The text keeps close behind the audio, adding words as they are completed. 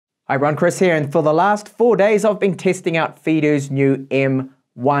Hi everyone, Chris here, and for the last 4 days I've been testing out Fiido's new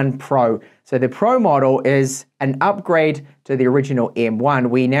M1 Pro. So the Pro model is an upgrade to the original M1.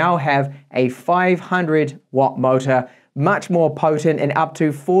 We now have a 500 watt motor, much more potent and up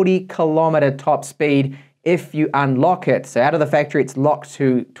to 40 kilometer top speed if you unlock it. So out of the factory it's locked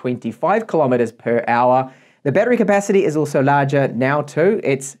to 25 kilometers per hour. The battery capacity is also larger now too.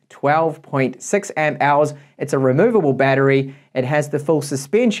 It's 12.6 amp hours. It's a removable battery. It has the full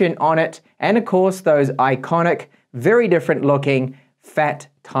suspension on it. And of course, those iconic, very different looking fat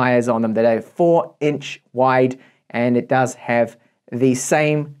tires on them that are 4-inch wide. And it does have the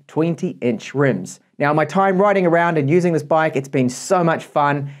same 20-inch rims. Now, my time riding around and using this bike, it's been so much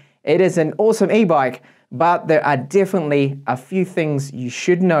fun. It is an awesome e-bike, but there are definitely a few things you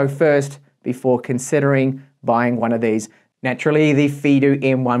should know first before considering buying one of these. Naturally, the Fiido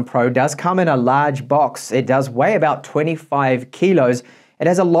M1 Pro does come in a large box. It does weigh about 25 kilos. It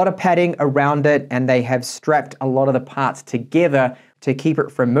has a lot of padding around it, and they have strapped a lot of the parts together to keep it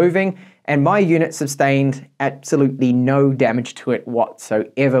from moving. And my unit sustained absolutely no damage to it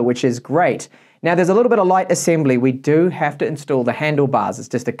whatsoever, which is great. Now, there's a little bit of light assembly. We do have to install the handlebars. It's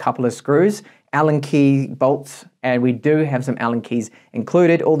just a couple of screws, Allen key bolts, and we do have some Allen keys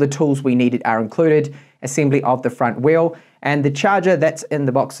included. All the tools we needed are included. Assembly of the front wheel, and the charger that's in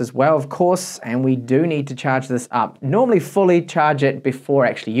the box as well, of course, and we do need to charge this up. Normally fully charge it before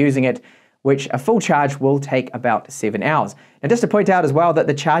actually using it, which a full charge will take about 7 hours. And just to point out as well that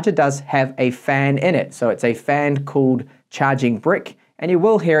the charger does have a fan in it, so it's a fan-cooled charging brick, and you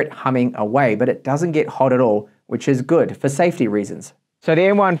will hear it humming away, but it doesn't get hot at all, which is good for safety reasons. So the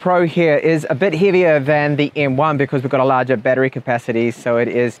M1 Pro here is a bit heavier than the M1 because we've got a larger battery capacity, so it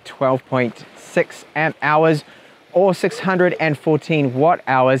is 12.6 amp hours or 614 watt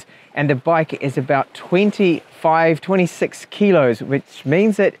hours, and the bike is about 26 kilos, which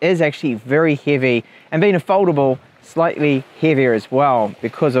means it is actually very heavy, and being a foldable, slightly heavier as well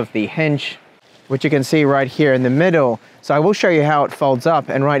because of the hinge, which you can see right here in the middle. So I will show you how it folds up,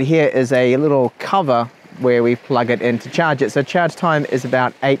 and right here is a little cover where we plug it in to charge it. So charge time is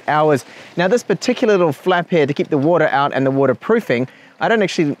about 8 hours. Now this particular little flap here to keep the water out and the waterproofing, I don't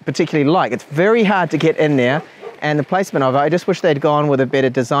actually particularly like. It's very hard to get in there, and the placement of it, I just wish they'd gone with a better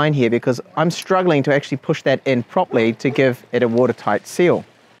design here because I'm struggling to actually push that in properly to give it a watertight seal.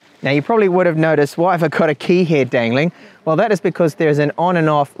 Now you probably would have noticed, why have I got a key here dangling? Well, that is because there's an on and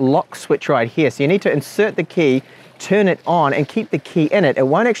off lock switch right here. So you need to insert the key, turn it on, and keep the key in it. It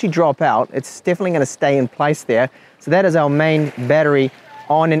won't actually drop out. It's definitely going to stay in place there. So that is our main battery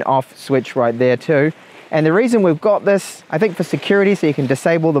on and off switch right there too. And the reason we've got this, I think for security, so you can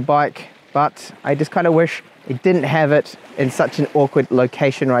disable the bike, but I just kind of wish it didn't have it in such an awkward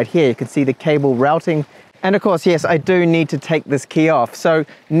location right here. You can see the cable routing. And of course, yes, I do need to take this key off. So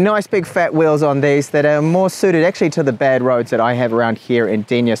nice big fat wheels on these that are more suited actually to the bad roads that I have around here in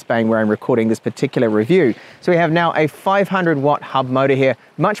Denia, Spain, where I'm recording this particular review. So we have now a 500 watt hub motor here,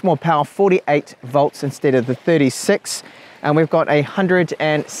 much more power, 48 volts instead of the 36. And we've got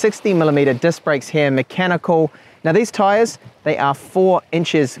 160 millimeter disc brakes here, mechanical. Now these tires, they are 4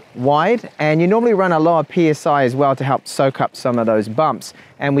 inches wide, and you normally run a lower PSI as well to help soak up some of those bumps.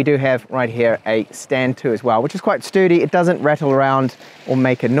 And we do have right here a stand too as well, which is quite sturdy. It doesn't rattle around or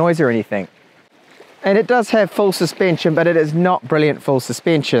make a noise or anything. And it does have full suspension, but it is not brilliant full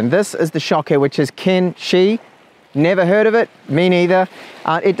suspension. This is the shock here, which is Ken-Shi. Never heard of it, me neither.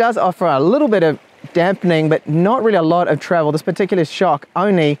 It does offer a little bit of dampening, but not really a lot of travel. This particular shock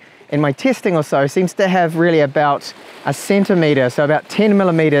only, in my testing or so, seems to have really about a centimeter, so about 10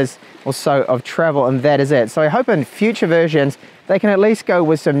 millimeters or so of travel, and that is it. So I hope in future versions they can at least go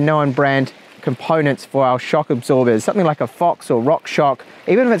with some known brand components for our shock absorbers, something like a Fox or Rock Shock.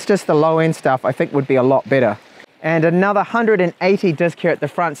 Even if it's just the low end stuff, I think would be a lot better. And another 180 disc here at the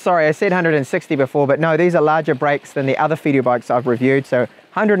front. Sorry, I said 160 before, but no, these are larger brakes than the other Fiido bikes I've reviewed, so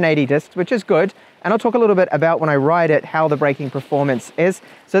 180 discs, which is good. And I'll talk a little bit about when I ride it, how the braking performance is.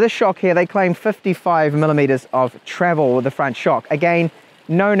 So this shock here, they claim 55 millimeters of travel with the front shock. Again,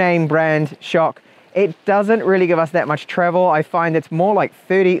 no name brand shock. It doesn't really give us that much travel. I find it's more like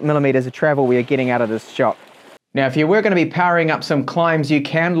 30 millimeters of travel we are getting out of this shock. Now, if you were going to be powering up some climbs, you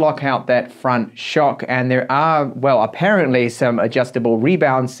can lock out that front shock, and there are, well, apparently some adjustable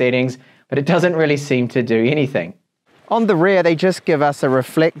rebound settings, but it doesn't really seem to do anything. On the rear, they just give us a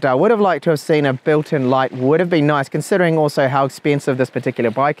reflector. I would have liked to have seen a built-in light. Would have been nice, considering also how expensive this particular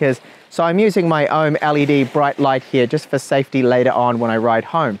bike is. So I'm using my own LED bright light here just for safety later on when I ride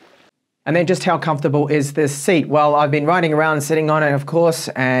home. And then just how comfortable is this seat? Well, I've been riding around and sitting on it, of course,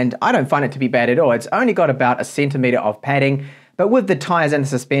 and I don't find it to be bad at all. It's only got about a centimeter of padding, But with the tires and the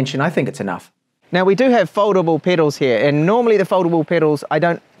suspension, I think it's enough. Now we do have foldable pedals here, and normally the foldable pedals I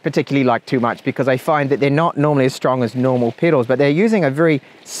don't particularly like too much because I find that they're not normally as strong as normal pedals, but they're using a very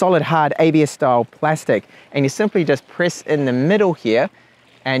solid, hard ABS style plastic, and you simply just press in the middle here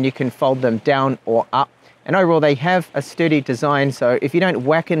and you can fold them down or up. And overall they have a sturdy design, so if you don't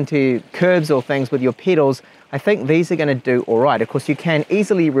whack into curbs or things with your pedals, I think these are going to do all right. Of course, you can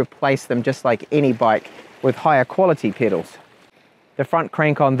easily replace them just like any bike with higher quality pedals. The front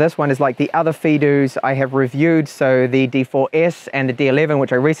crank on this one is like the other Fiidos I have reviewed, so the D4S and the D11,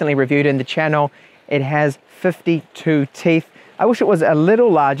 which I recently reviewed in the channel. It has 52 teeth. I wish it was a little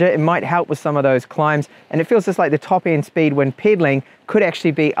larger. It might help with some of those climbs, and it feels just like the top end speed when pedaling could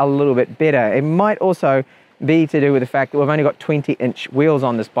actually be a little bit better. It might also be to do with the fact that we've only got 20-inch wheels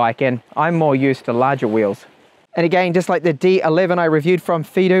on this bike, and I'm more used to larger wheels. And again, just like the D11 I reviewed from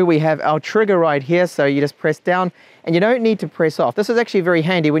Fiido, we have our trigger right here, so you just press down and you don't need to press off. This is actually very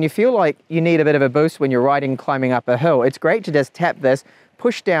handy when you feel like you need a bit of a boost when you're riding, climbing up a hill. It's great to just tap this,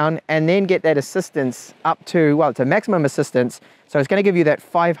 push down, and then get that assistance up to, well, it's a maximum assistance, so it's going to give you that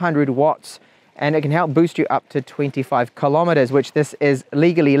 500 watts, and it can help boost you up to 25 kilometers, which this is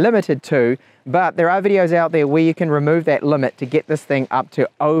legally limited to, but there are videos out there where you can remove that limit to get this thing up to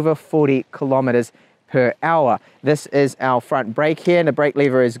over 40 kilometers per hour. This is our front brake here, and the brake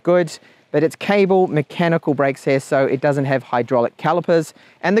lever is good, but it's cable mechanical brakes here, so it doesn't have hydraulic calipers.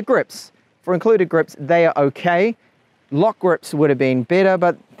 And the grips, for included grips, they are okay. Lock grips would have been better,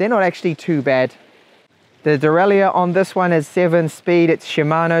 but they're not actually too bad. The derailleur on this one is 7-speed, it's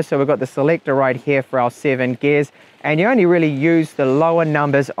Shimano, so we've got the selector right here for our 7 gears, and you only really use the lower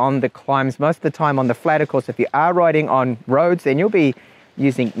numbers on the climbs. Most of the time on the flatter course, if you are riding on roads, then you'll be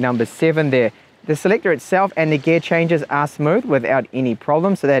using number 7 there. The selector itself and the gear changes are smooth without any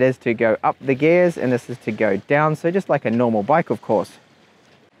problem, so that is to go up the gears and this is to go down, so just like a normal bike, of course.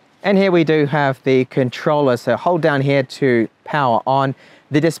 And here we do have the controller, so hold down here to power on.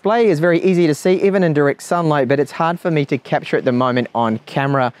 The display is very easy to see even in direct sunlight, but it's hard for me to capture at the moment on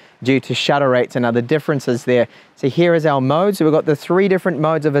camera due to shutter rates and other differences there. So here is our mode. So we've got the 3 different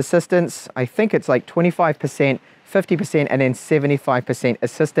modes of assistance. I think it's like 25%, 50% and then 75%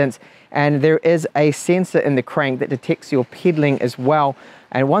 assistance, and there is a sensor in the crank that detects your pedaling as well,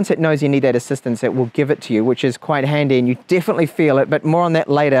 and once it knows you need that assistance it will give it to you, which is quite handy, and you definitely feel it, but more on that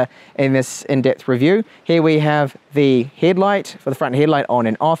later in this in-depth review. Here we have the headlight, for the front headlight on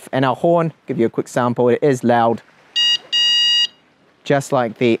and off, and our horn, give you a quick sample, it is loud, just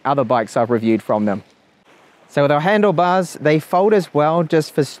like the other bikes I've reviewed from them. So with our handlebars, they fold as well,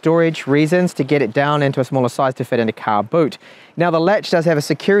 just for storage reasons, to get it down into a smaller size to fit in a car boot. Now the latch does have a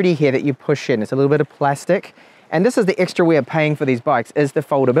security here that you push in. It's a little bit of plastic. And this is the extra way of paying for these bikes, is the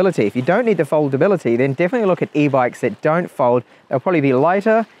foldability. If you don't need the foldability, then definitely look at e-bikes that don't fold. They'll probably be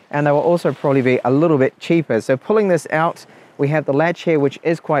lighter, and they will also probably be a little bit cheaper. So pulling this out, we have the latch here, which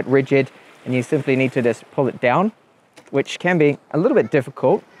is quite rigid, and you simply need to just pull it down, which can be a little bit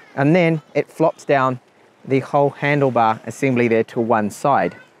difficult. And then it flops down the whole handlebar assembly there to one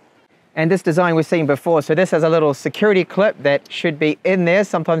side. And this design we've seen before, so this has a little security clip that should be in there.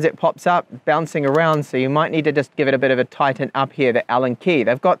 Sometimes it pops up bouncing around, so you might need to just give it a bit of a tighten up here, the Allen key.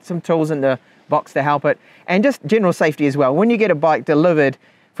 They've got some tools in the box to help it, and just general safety as well. When you get a bike delivered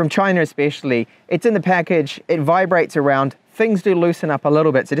from China especially, it's in the package, it vibrates around, things do loosen up a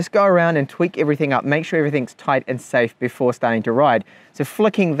little bit, so just go around and tweak everything up, make sure everything's tight and safe before starting to ride. So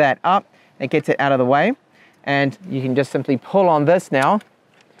flicking that up, it gets it out of the way, and you can just simply pull on this now,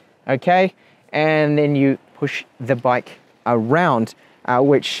 okay, and then you push the bike around,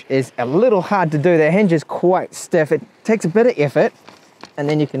 which is a little hard to do. The hinge is quite stiff, it takes a bit of effort, and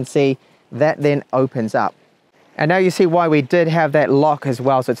then you can see that then opens up. And now you see why we did have that lock as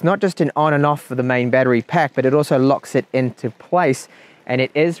well. So it's not just an on and off for the main battery pack, but it also locks it into place, and it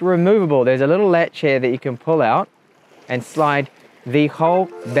is removable. There's a little latch here that you can pull out and slide the whole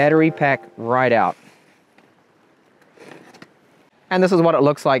battery pack right out. And this is what it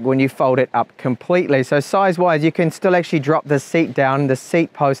looks like when you fold it up completely. So size-wise, you can still actually drop the seat down. The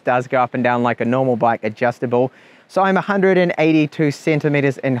seat post does go up and down like a normal bike, adjustable. So I'm 182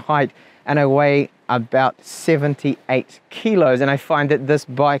 centimeters in height, and I weigh about 78 kilos. And I find that this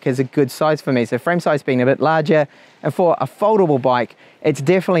bike is a good size for me. So frame size being a bit larger, and for a foldable bike, it's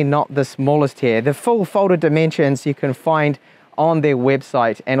definitely not the smallest here. The full folded dimensions you can find on their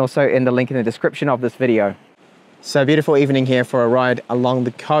website, and also in the link in the description of this video. So beautiful evening here for a ride along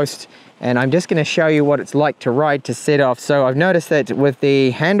the coast, and I'm just going to show you what it's like to ride to set off. So I've noticed that with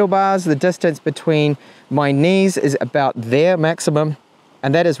the handlebars, the distance between my knees is about there maximum,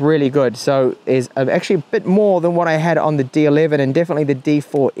 And that is really good. So there's actually a bit more than what I had on the D11 and definitely the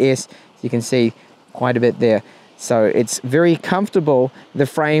D4S. You can see quite a bit there. So it's very comfortable, the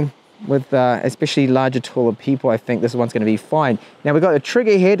frame, with especially larger, taller people. I think this one's going to be fine. Now we've got a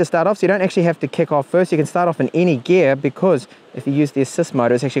trigger here to start off, so you don't actually have to kick off first. You can start off in any gear, because if you use the assist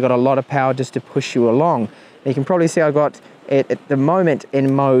mode, it's actually got a lot of power just to push you along. And you can probably see I've got it at the moment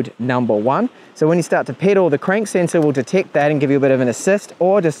in mode number 1. So when you start to pedal, the crank sensor will detect that and give you a bit of an assist,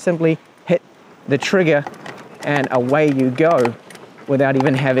 or just simply hit the trigger and away you go without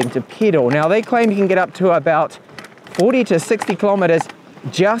even having to pedal. Now they claim you can get up to about 40 to 60 kilometers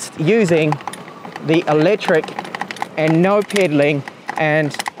just using the electric and no pedaling.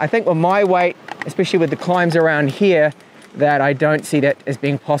 And I think with my weight, especially with the climbs around here, that I don't see that as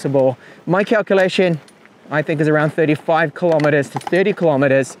being possible. My calculation, I think, is around 35 kilometers to 30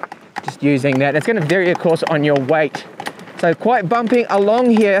 kilometers just using that. It's going to vary, of course, on your weight. So quite bumpy along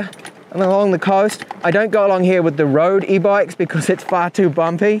here, along the coast. I don't go along here with the road e-bikes because it's far too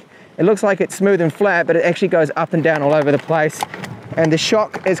bumpy. It looks like it's smooth and flat, but it actually goes up and down all over the place. And the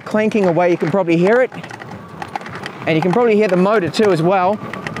shock is clanking away. You can probably hear it. And you can probably hear the motor too as well,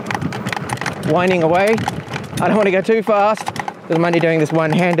 whining away. I don't want to go too fast because I'm only doing this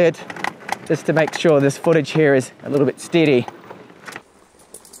one-handed, just to make sure this footage here is a little bit steady.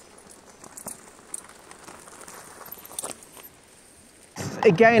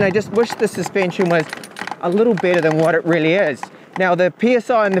 Again, I just wish the suspension was a little better than what it really is. Now the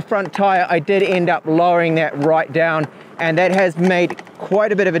PSI on the front tire, I did end up lowering that right down, and that has made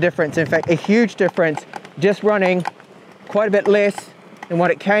quite a bit of a difference. In fact, a huge difference, just running quite a bit less than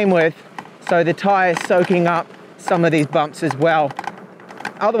what it came with. So the tire is soaking up some of these bumps as well.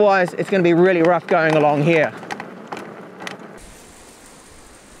 Otherwise, it's going to be really rough going along here.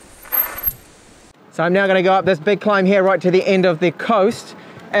 So I'm now going to go up this big climb here right to the end of the coast,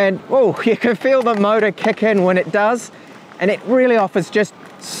 and whoa, you can feel the motor kick in when it does, and it really offers just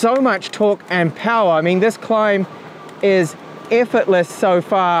so much torque and power. I mean, this climb is effortless so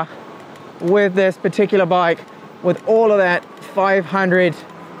far with this particular bike, with all of that 500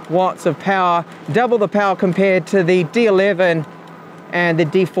 watts of power, double the power compared to the D11 and the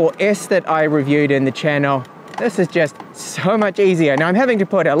D4S that I reviewed in the channel. This is just so much easier. Now I'm having to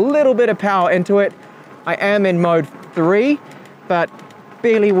put a little bit of power into it. I am in mode 3, but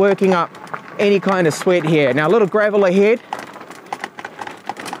barely working up any kind of sweat here. Now a little gravel ahead,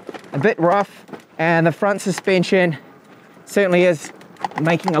 a bit rough, and the front suspension certainly is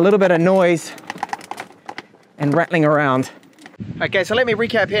making a little bit of noise and rattling around. Okay, so let me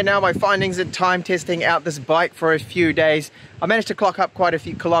recap here now my findings in time testing out this bike for a few days. I managed to clock up quite a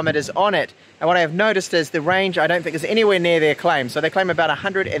few kilometers on it, and what I have noticed is the range I don't think is anywhere near their claim. So they claim about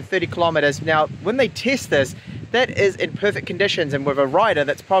 130 kilometers. Now when they test this, that is in perfect conditions and with a rider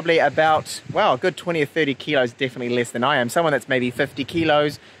that's probably about, well, a good 20 or 30 kilos, definitely less than I am. Someone that's maybe 50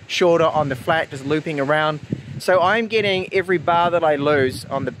 kilos shorter on the flat, just looping around. So I'm getting every bar that I lose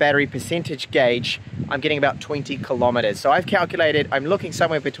on the battery percentage gauge, I'm getting about 20 kilometers. So I've calculated I'm looking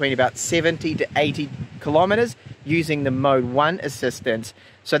somewhere between about 70 to 80 kilometers using the mode 1 assistance.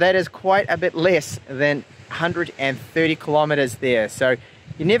 So that is quite a bit less than 130 kilometers there. So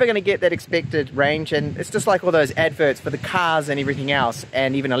you're never going to get that expected range, and it's just like all those adverts for the cars and everything else,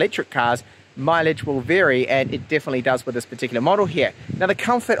 and even electric cars, mileage will vary, and it definitely does with this particular model here. Now the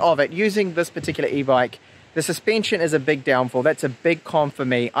comfort of it, using this particular e-bike, the suspension is a big downfall. That's a big con for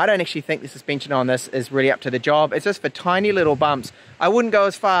me. I don't actually think the suspension on this is really up to the job. It's just for tiny little bumps. I wouldn't go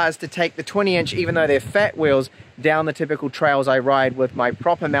as far as to take the 20-inch, even though they're fat wheels, down the typical trails I ride with my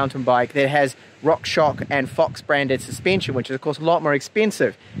proper mountain bike that has RockShox and Fox branded suspension, which is of course a lot more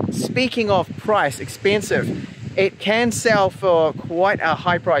expensive. Speaking of price, expensive, it can sell for quite a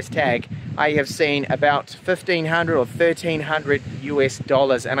high price tag. I have seen about $1,500 or $1,300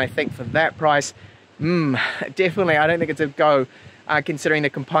 US, and I think for that price, definitely I don't think it's a go, considering the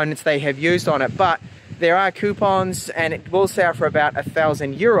components they have used on it. But there are coupons, and it will sell for about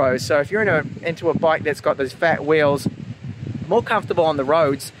 €1,000. So if you're into a bike that's got those fat wheels, more comfortable on the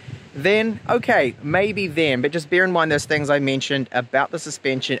roads, then okay, maybe then. But just bear in mind those things I mentioned about the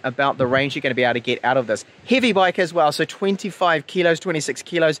suspension, about the range you're going to be able to get out of this. Heavy bike as well, so 25 kilos, 26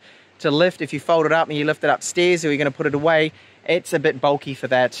 kilos to lift. If you fold it up and you lift it upstairs, or you're going to put it away, it's a bit bulky for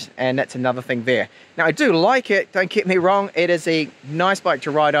that, and that's another thing there. Now I do like it, don't get me wrong, it is a nice bike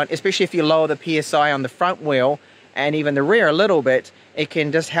to ride on, especially if you lower the PSI on the front wheel and even the rear a little bit. It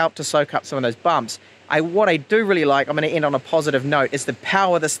can just help to soak up some of those bumps. What I do really like, I'm going to end on a positive note, is the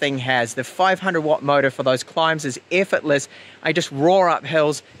power this thing has. The 500-watt motor for those climbs is effortless. I just roar up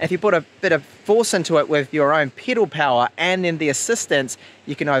hills. And if you put a bit of force into it with your own pedal power and then the assistance,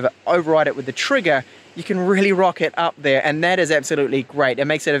 you can override it with the trigger. You can really rock it up there, and that is absolutely great. It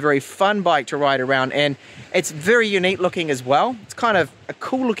makes it a very fun bike to ride around, and it's very unique looking as well. It's kind of a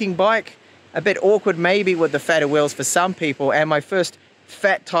cool looking bike, a bit awkward maybe with the fatter wheels for some people, and my first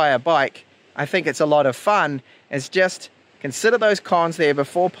fat tire bike. I think it's a lot of fun. It's just consider those cons there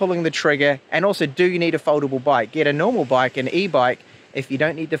before pulling the trigger, and also, do you need a foldable bike? Get a normal bike, an e-bike, if you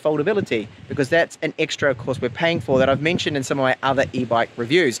don't need the foldability, because that's an extra, of course, we're paying for that I've mentioned in some of my other e-bike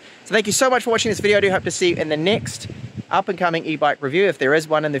reviews. So thank you so much for watching this video. I do hope to see you in the next up-and-coming e-bike review, if there is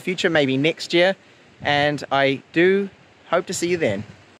one in the future, maybe next year, and I do hope to see you then.